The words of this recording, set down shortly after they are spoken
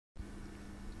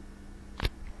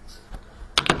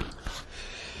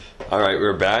All right,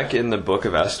 we're back in the book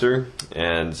of Esther,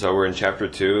 and so we're in chapter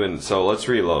 2, and so let's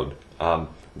reload.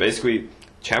 Basically,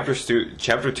 chapter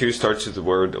 2 starts with the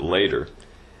word later,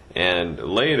 and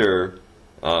later,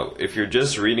 if you're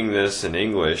just reading this in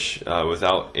English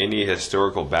without any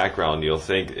historical background, you'll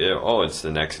think, oh, it's the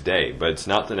next day, but it's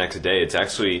not the next day. It's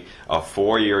actually a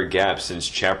 4-year gap since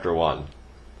chapter 1.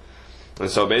 And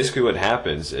so basically what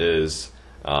happens is,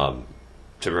 to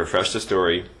refresh the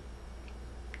story,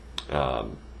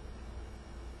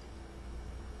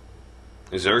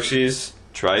 Xerxes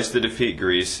tries to defeat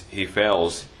Greece. He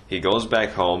fails. He goes back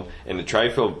home, and to try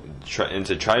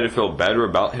to feel better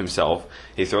about himself,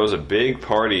 he throws a big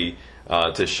party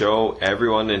to show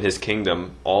everyone in his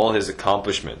kingdom all his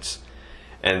accomplishments.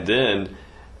 And then,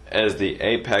 as the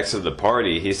apex of the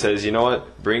party, he says, "You know what?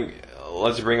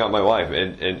 Let's bring out my wife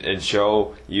and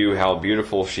show you how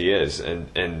beautiful she is."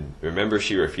 And remember,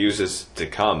 she refuses to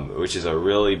come, which is a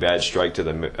really bad strike to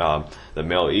the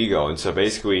male ego. And so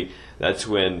basically, that's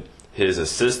when his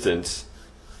assistants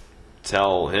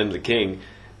tell him, the king,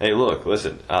 "Hey, look,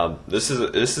 listen. This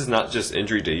is not just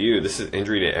injury to you. This is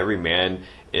injury to every man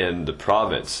in the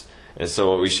province. And so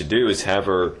what we should do is have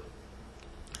her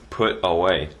put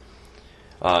away."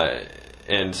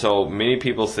 And so many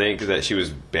people think that she was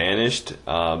banished,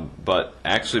 but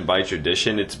actually by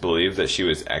tradition it's believed that she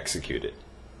was executed.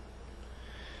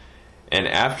 And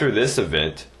after this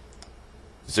event,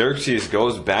 Xerxes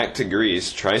goes back to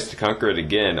Greece, tries to conquer it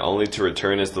again, only to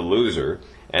return as the loser.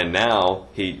 And now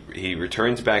he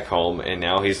returns back home, and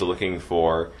now he's looking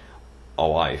for a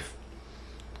wife.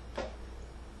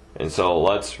 And so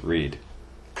let's read.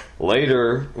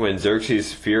 Later, when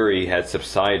Xerxes' fury had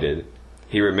subsided,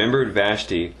 he remembered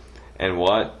Vashti and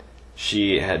what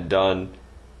she had done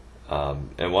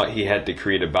and what he had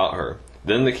decreed about her.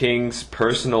 Then the king's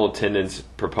personal attendants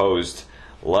proposed,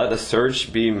 "Let a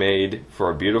search be made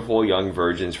for beautiful young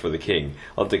virgins for the king.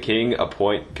 Let the king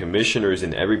appoint commissioners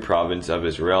in every province of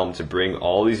his realm to bring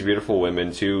all these beautiful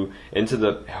women into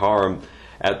the harem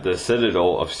at the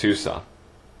citadel of Susa.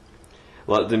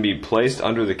 Let them be placed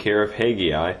under the care of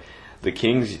Haggai, the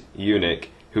king's eunuch,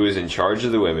 who is in charge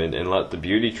of the women, and let the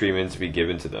beauty treatments be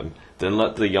given to them. Then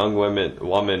let the young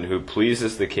woman who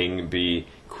pleases the king be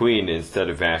queen instead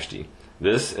of Vashti."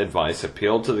 This advice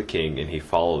appealed to the king, and he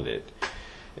followed it.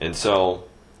 And so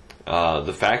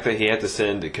the fact that he had to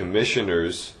send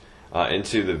commissioners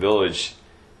into the village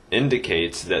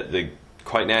indicates that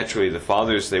quite naturally the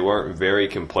fathers, they weren't very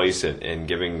complacent in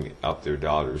giving up their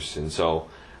daughters. And so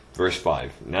verse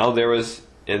 5, "Now there was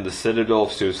in the citadel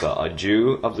of Susa a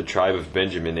Jew of the tribe of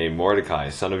Benjamin named Mordecai,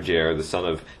 son of Jair, the son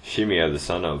of Shimea, the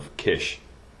son of Kish."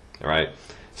 All right,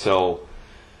 so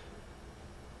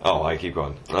I keep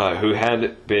going. Who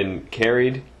had been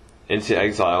carried into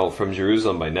exile from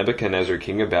Jerusalem by Nebuchadnezzar,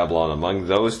 king of Babylon, among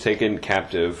those taken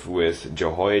captive with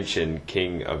Jehoiachin,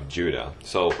 king of Judah.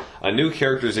 So a new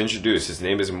character is introduced. His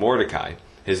name is Mordecai.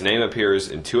 His name appears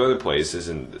in 2 other places,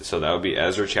 and so that would be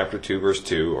Ezra chapter 2 verse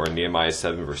 2 or Nehemiah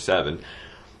 7 verse 7.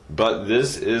 But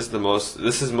this is most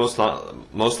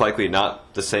likely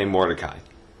not the same Mordecai.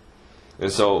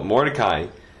 And so Mordecai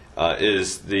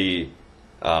is the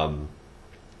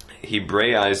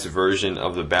Hebraized version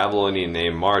of the Babylonian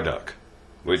name Marduk,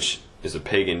 which is a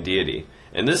pagan deity.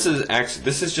 And this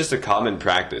is just a common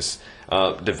practice.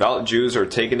 Devout Jews are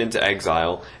taken into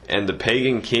exile, and the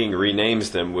pagan king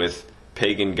renames them with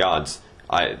pagan gods,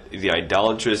 the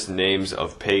idolatrous names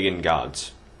of pagan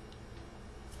gods.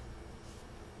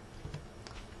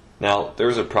 Now,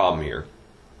 there's a problem here.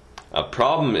 A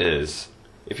problem is,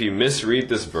 if you misread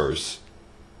this verse,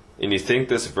 and you think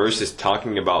this verse is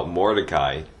talking about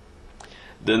Mordecai,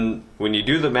 then when you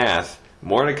do the math,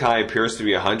 Mordecai appears to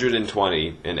be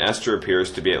 120, and Esther appears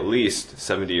to be at least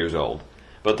 70 years old.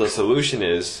 But the solution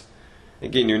is,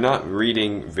 again, you're not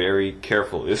reading very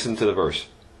carefully. Listen to the verse.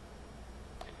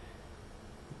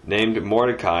 "Named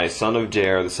Mordecai, son of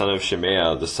Jair, the son of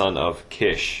Shemaiah, the son of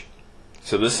Kish."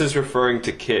 So this is referring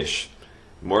to Kish,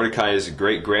 Mordecai's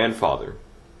great-grandfather.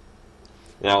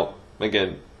 Now,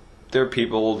 again, there are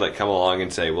people that come along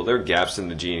and say, well, there are gaps in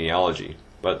the genealogy.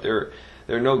 But there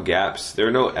are no gaps. There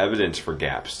are no evidence for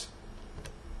gaps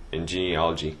in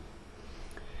genealogy.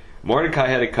 Mordecai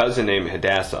had a cousin named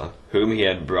Hadassah, whom he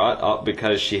had brought up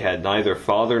because she had neither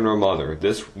father nor mother.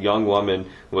 This young woman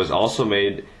was also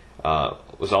known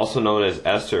as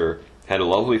Esther, had a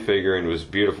lovely figure, and was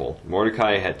beautiful.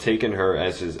 Mordecai had taken her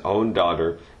as his own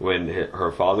daughter when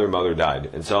her father and mother died.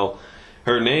 And so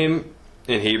her name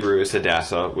in Hebrew is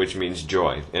Hadassah, which means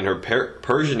joy. And her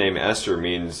Persian name Esther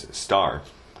means star.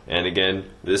 And again,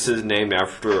 this is named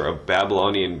after a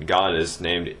Babylonian goddess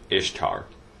named Ishtar.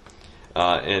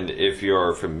 And if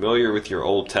you're familiar with your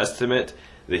Old Testament,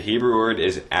 the Hebrew word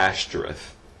is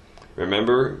Ashtoreth.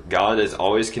 Remember, God is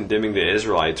always condemning the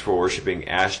Israelites for worshiping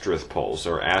Ashtoreth poles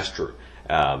or Asherah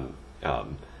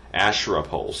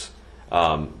poles.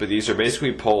 But these are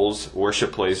basically poles,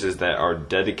 worship places that are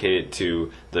dedicated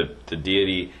to the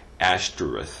deity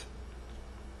Ashtoreth.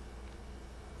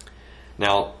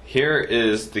 Now, here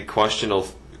is the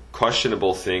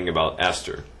questionable thing about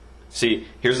Esther. See,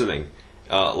 here's the thing.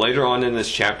 Later on in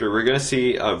this chapter, we're going to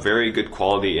see a very good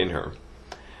quality in her.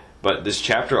 But this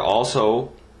chapter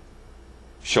also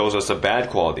shows us a bad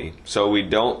quality, so we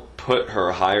don't put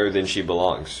her higher than she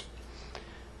belongs.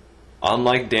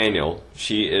 Unlike Daniel,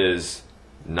 she is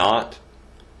not.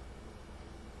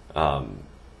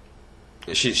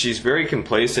 She's very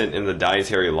complacent in the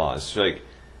dietary laws. Like,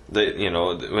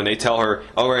 when they tell her,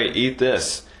 "All right, eat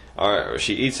this," or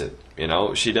she eats it.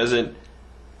 She doesn't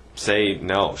say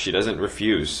no. She doesn't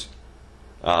refuse.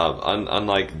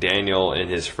 Unlike Daniel and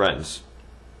his friends.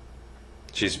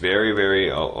 She's very, very,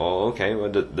 okay, well,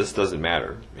 this doesn't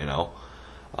matter, and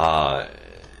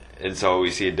so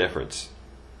we see a difference.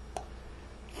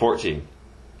 14.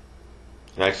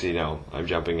 Actually, no, I'm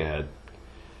jumping ahead.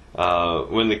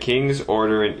 When the king's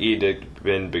order and edict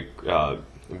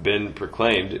been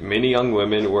proclaimed, many young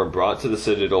women were brought to the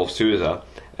citadel of Susa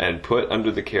and put under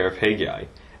the care of Haggai.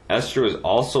 Esther was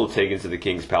also taken to the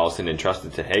king's palace and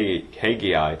entrusted to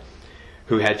Haggai,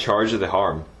 who had charge of the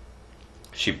harem.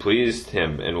 She pleased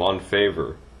him and won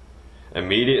favor.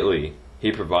 Immediately,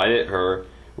 he provided her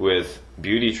with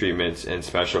beauty treatments and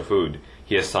special food.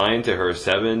 He assigned to her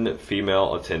 7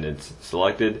 female attendants,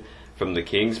 selected from the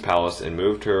king's palace, and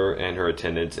moved her and her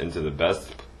attendants into the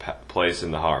best place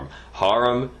in the harem.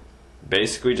 Harem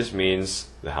basically just means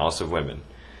the house of women.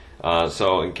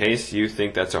 So in case you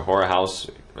think that's a whorehouse,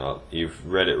 you've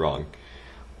read it wrong.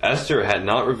 Esther had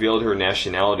not revealed her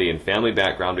nationality and family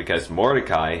background because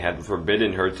Mordecai had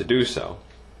forbidden her to do so.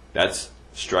 That's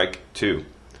strike 2.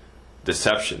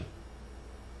 Deception.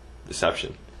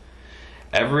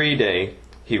 Every day,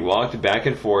 he walked back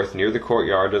and forth near the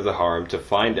courtyard of the harem to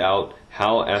find out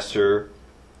how Esther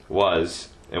was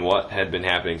and what had been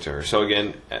happening to her. So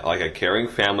again, like a caring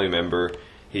family member,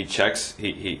 he checks.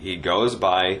 He goes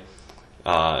by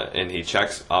and he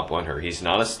checks up on her. He's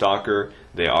not a stalker.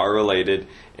 They are related,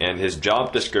 and his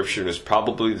job description is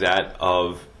probably that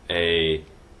of an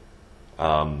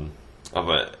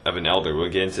elder. We'll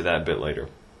get into that a bit later.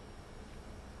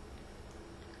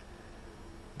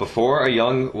 Before a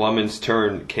young woman's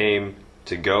turn came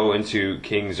to go into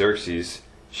King Xerxes,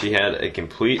 she had a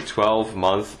complete 12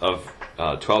 months of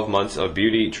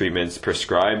beauty treatments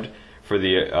prescribed for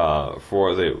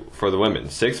the women.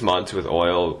 6 months with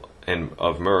oil and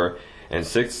of myrrh, and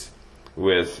 6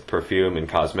 with perfume and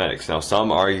cosmetics. Now,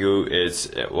 some argue it's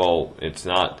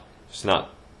not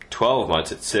 12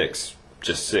 months, it's 6,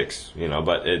 just 6,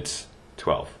 but it's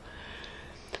 12.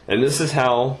 And this is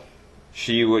how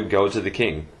she would go to the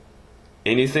king.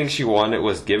 Anything she wanted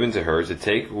was given to her to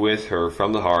take with her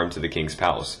from the harem to the king's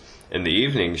palace. In the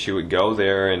evening, she would go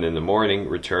there, and in the morning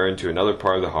return to another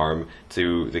part of the harem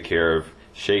to the care of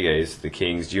Shagez, the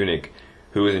king's eunuch,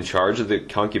 who was in charge of the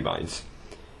concubines.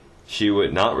 She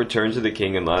would not return to the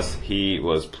king unless he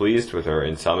was pleased with her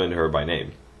and summoned her by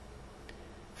name.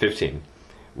 15.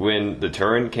 When the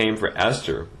turn came for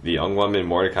Esther, the young woman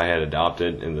Mordecai had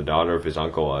adopted and the daughter of his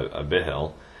uncle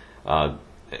Abihail, and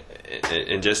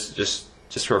just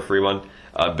for a free one,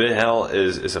 Abihail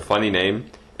is a funny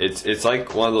name. It's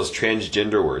like one of those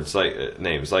transgender words, like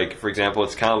names. Like, for example,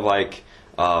 it's kind of like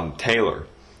Taylor.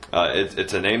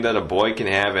 It's a name that a boy can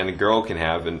have and a girl can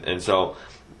have, and so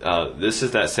this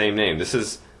is that same name. This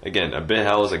is, again,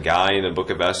 Abihail is a guy in the book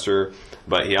of Esther,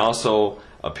 but he also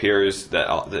appears,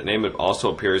 that name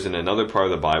also appears in another part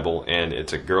of the Bible, and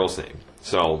it's a girl's name.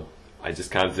 So I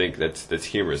just kind of think that's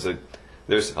humorous.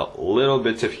 There's a little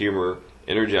bits of humor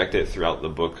interjected throughout the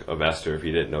book of Esther, if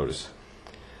you didn't notice.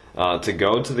 To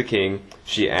go to the king,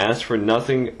 she asked for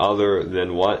nothing other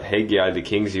than what Haggai, the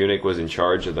king's eunuch, was in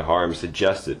charge of the harem,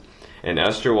 suggested. And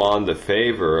Esther won the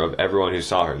favor of everyone who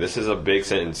saw her. This is a big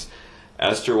sentence.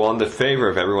 Esther won the favor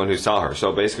of everyone who saw her.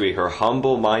 So basically, her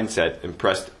humble mindset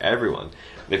impressed everyone.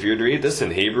 If you would read this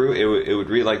in Hebrew, it would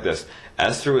read like this: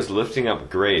 Esther was lifting up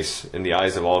grace in the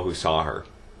eyes of all who saw her.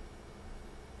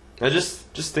 Now just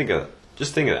think of that.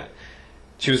 Just think of that.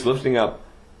 She was lifting up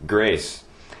grace.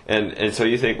 And so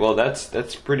you think, well,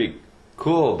 that's pretty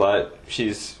cool, but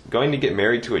she's going to get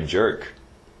married to a jerk.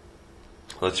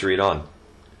 Let's read on.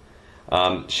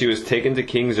 She was taken to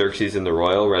King Xerxes in the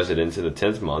royal residence in the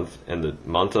 10th month, and the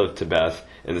month of Tebeth,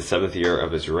 in the 7th year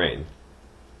of his reign.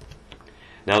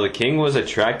 Now the king was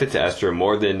attracted to Esther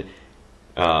more than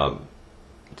now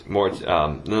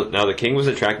the king was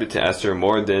attracted to Esther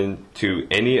more than to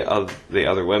any of the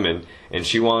other women, and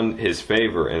she won his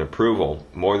favor and approval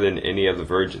more than any of the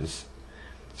virgins.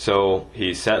 So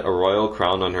he set a royal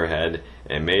crown on her head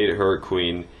and made her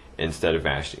queen instead of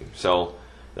Vashti. So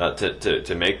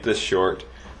to make this short,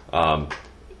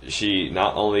 she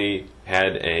not only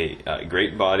had a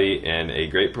great body and a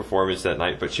great performance that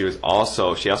night, but she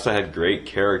also had great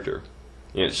character.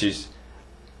 You know,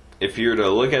 if you were to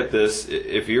look at this,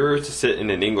 if you were to sit in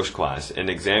an English class and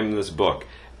examine this book,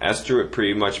 Esther would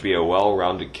pretty much be a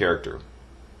well-rounded character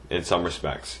in some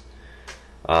respects,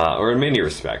 or in many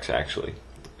respects, actually.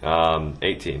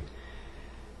 18.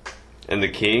 And the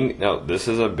king, now this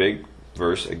is a big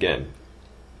verse again.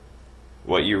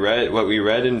 What we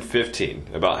read in 15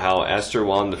 about how Esther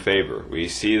won the favor, we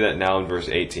see that now in verse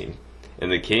 18.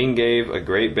 And the king gave a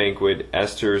great banquet,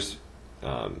 Esther's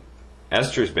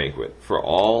banquet, for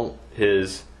all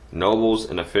his nobles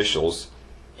and officials.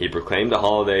 He proclaimed a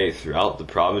holiday throughout the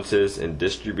provinces and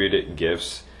distributed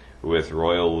gifts with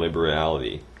royal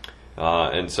liberality.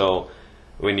 And so,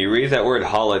 when you read that word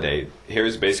holiday,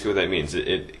 here's basically what that means.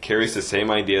 It carries the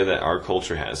same idea that our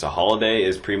culture has. A holiday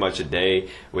is pretty much a day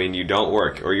when you don't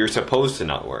work, or you're supposed to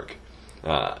not work.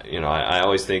 I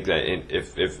always think that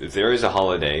if there is a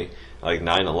holiday like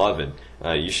 9/11,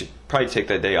 you should probably take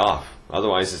that day off.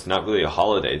 Otherwise, it's not really a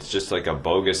holiday. It's just like a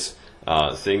bogus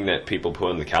thing that people put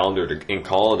on the calendar and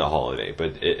call it a holiday,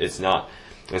 but it's not.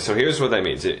 And so here's what that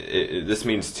means. This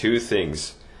means two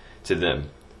things to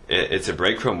them. It's a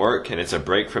break from work, and it's a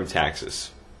break from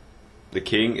taxes. The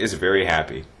king is very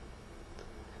happy.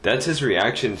 That's his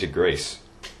reaction to grace.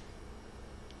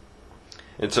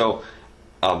 And so,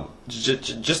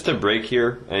 just a break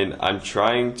here, and I'm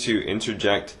trying to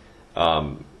interject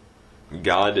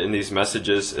God in these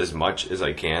messages as much as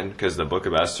I can, because the book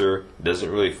of Esther doesn't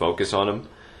really focus on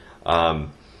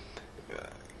him.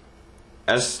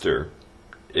 Esther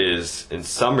is, in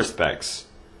some respects,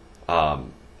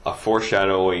 a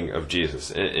foreshadowing of Jesus.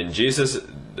 And Jesus,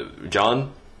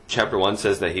 John chapter 1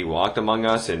 says that he walked among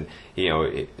us, and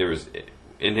in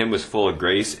him was full of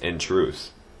grace and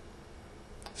truth.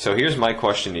 So here's my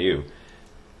question to you.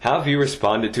 How have you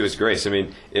responded to his grace? I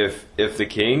mean, if the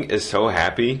king is so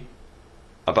happy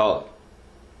about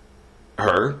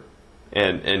her,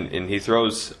 and he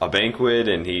throws a banquet,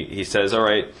 and he says, all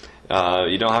right,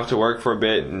 you don't have to work for a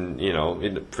bit, and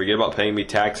forget about paying me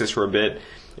taxes for a bit.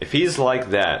 If he's like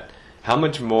that, how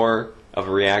much more of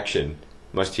a reaction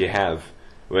must you have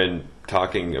when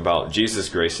talking about Jesus'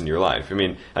 grace in your life? I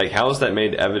mean, like, how is that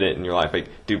made evident in your life? Like,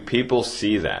 do people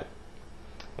see that?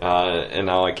 And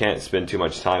now I can't spend too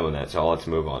much time on that, so let's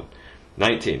move on.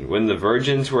 19. When the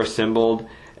virgins were assembled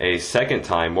a second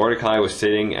time, Mordecai was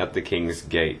sitting at the king's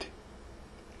gate.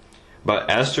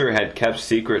 But Esther had kept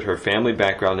secret her family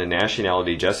background and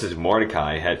nationality, just as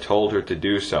Mordecai had told her to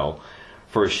do so,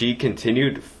 for she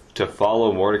continued to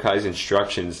follow Mordecai's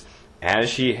instructions as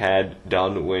she had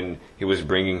done when he was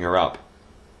bringing her up.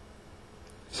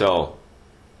 So,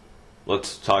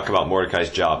 let's talk about Mordecai's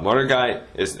job.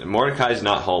 Mordecai's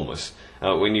not homeless.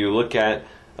 When you look at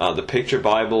the picture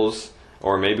Bibles,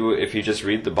 or maybe if you just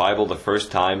read the Bible the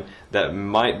first time, that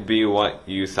might be what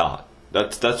you thought.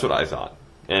 That's what I thought.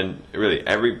 And really,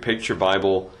 every picture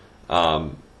Bible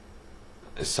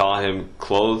saw him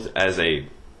clothed as a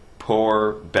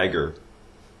poor beggar,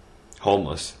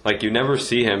 homeless. Like, you never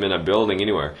see him in a building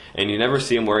anywhere, and you never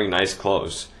see him wearing nice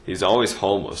clothes. He's always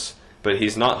homeless, but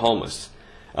he's not homeless.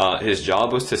 His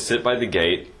job was to sit by the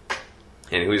gate,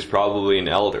 and he was probably an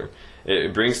elder.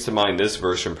 It brings to mind this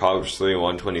verse from Proverbs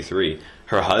 31:23.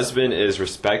 Her husband is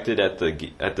respected at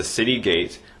the city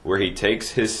gate, where he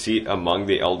takes his seat among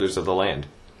the elders of the land.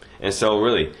 And so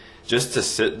really, just to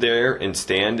sit there and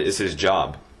stand is his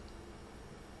job.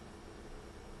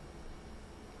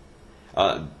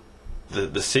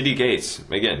 The city gates,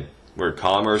 again, where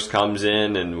commerce comes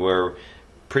in and where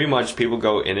pretty much people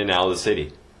go in and out of the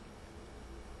city.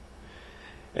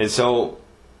 And so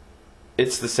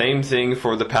it's the same thing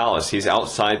for the palace. He's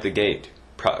outside the gate,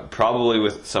 probably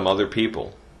with some other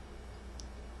people.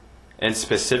 And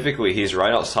specifically, he's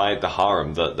right outside the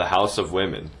harem, the house of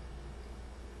women.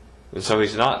 And so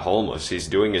he's not homeless. He's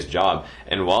doing his job.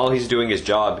 And while he's doing his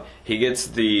job, he gets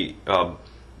the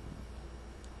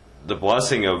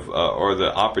blessing of, or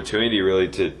the opportunity really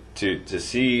to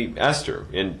see Esther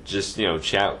and just,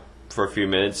 chat for a few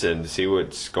minutes and see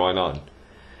what's going on.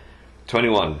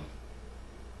 21.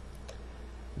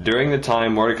 During the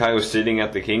time Mordecai was sitting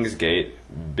at the king's gate,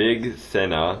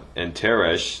 Bigthana and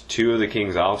Teresh, two of the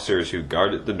king's officers who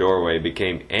guarded the doorway,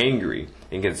 became angry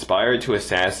and conspired to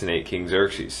assassinate King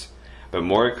Xerxes. But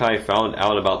Mordecai found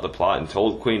out about the plot and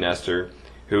told Queen Esther,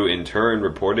 who in turn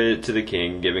reported it to the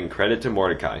king, giving credit to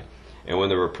Mordecai. And when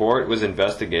the report was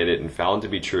investigated and found to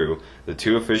be true, the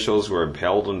two officials were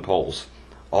impaled on poles.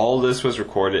 All this was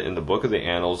recorded in the book of the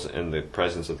annals in the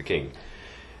presence of the king.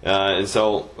 And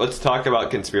so let's talk about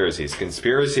conspiracies.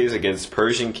 Conspiracies against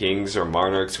Persian kings or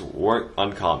monarchs weren't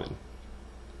uncommon.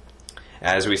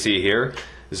 As we see here,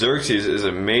 Xerxes is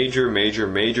a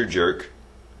major jerk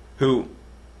who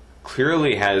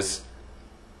clearly has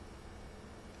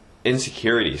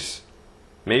insecurities,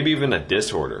 maybe even a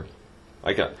disorder.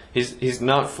 He's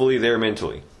not fully there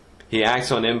mentally. He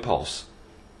acts on impulse.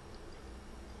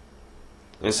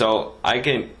 And so I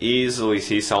can easily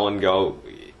see someone go,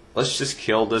 let's just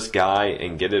kill this guy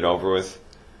and get it over with.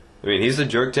 I mean, he's a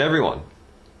jerk to everyone.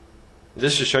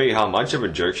 Just to show you how much of a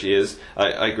jerk she is,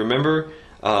 remember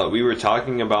we were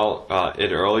talking about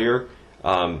it earlier.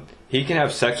 He can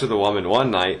have sex with a woman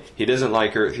one night. He doesn't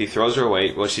like her. He throws her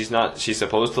away. Well, she's not. She's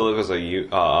supposed to live as a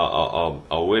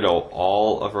widow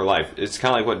all of her life. It's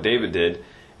kind of like what David did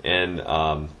in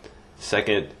 2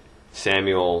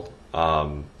 Samuel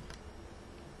 2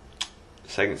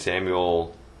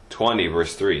 Samuel 20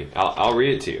 verse 3. I'll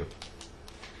read it to you.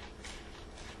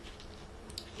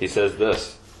 He says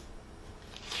this.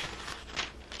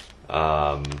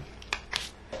 When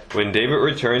David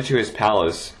returned to his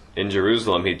palace in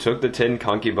Jerusalem, he took the 10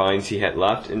 concubines he had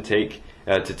left and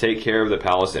to take care of the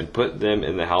palace and put them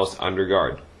in the house under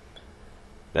guard.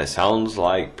 That sounds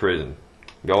like prison.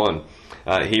 Go on.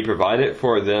 He provided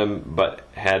for them but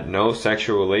had no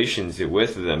sexual relations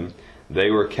with them. They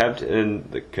were kept in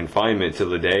the confinement till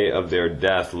the day of their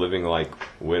death, living like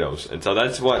widows. And so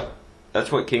that's what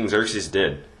King Xerxes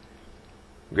did.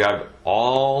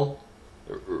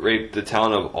 Raped the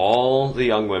town of all the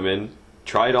young women,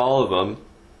 tried all of them.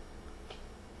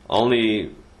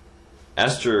 Only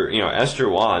Esther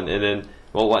won, and then,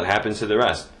 well, what happens to the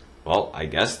rest? Well, I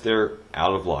guess they're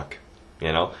out of luck,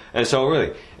 And so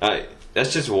really,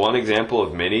 that's just one example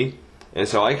of many. And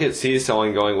so I could see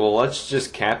someone going, well, let's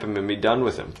just cap him and be done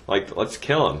with him. Like, let's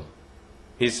kill him.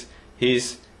 He's an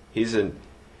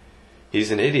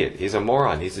idiot. He's a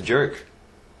moron. He's a jerk.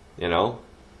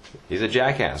 He's a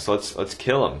jackass. Let's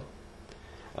kill him.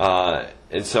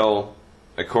 And so,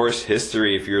 of course,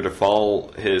 history, if you were to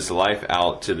follow his life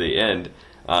out to the end,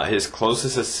 his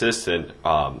closest assistant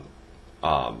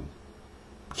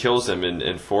kills him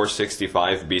in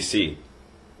 465 BC.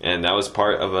 And that was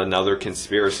part of another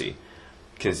conspiracy.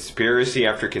 Conspiracy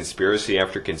after conspiracy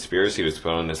after conspiracy was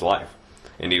put on his life.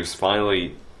 And he was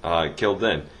finally killed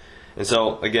then. And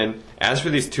so, again, as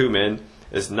for these two men,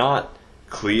 it's not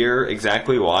clear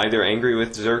exactly why they're angry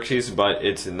with Xerxes, but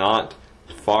it's not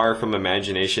far from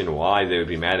imagination why they would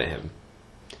be mad at him.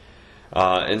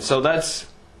 And so that's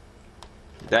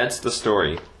the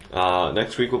story.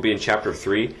 Next week we'll be in chapter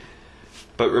 3.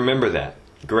 But remember that.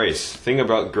 Grace. Think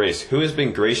about grace. Who has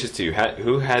been gracious to you?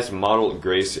 Who has modeled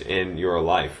grace in your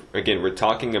life? Again, we're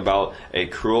talking about a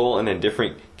cruel and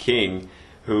indifferent king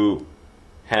who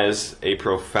has a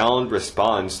profound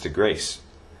response to grace.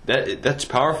 That's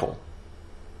powerful.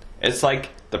 It's like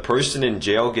the person in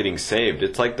jail getting saved.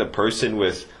 It's like the person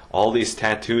with all these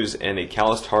tattoos and a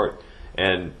calloused heart,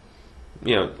 and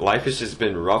life has just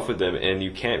been rough with them, and you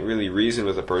can't really reason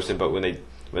with a person. But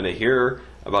when they hear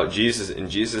about Jesus and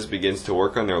Jesus begins to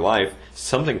work on their life,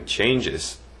 something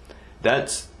changes.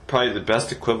 That's probably the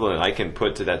best equivalent I can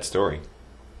put to that story.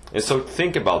 And so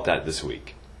think about that this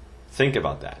week. Think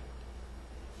about that.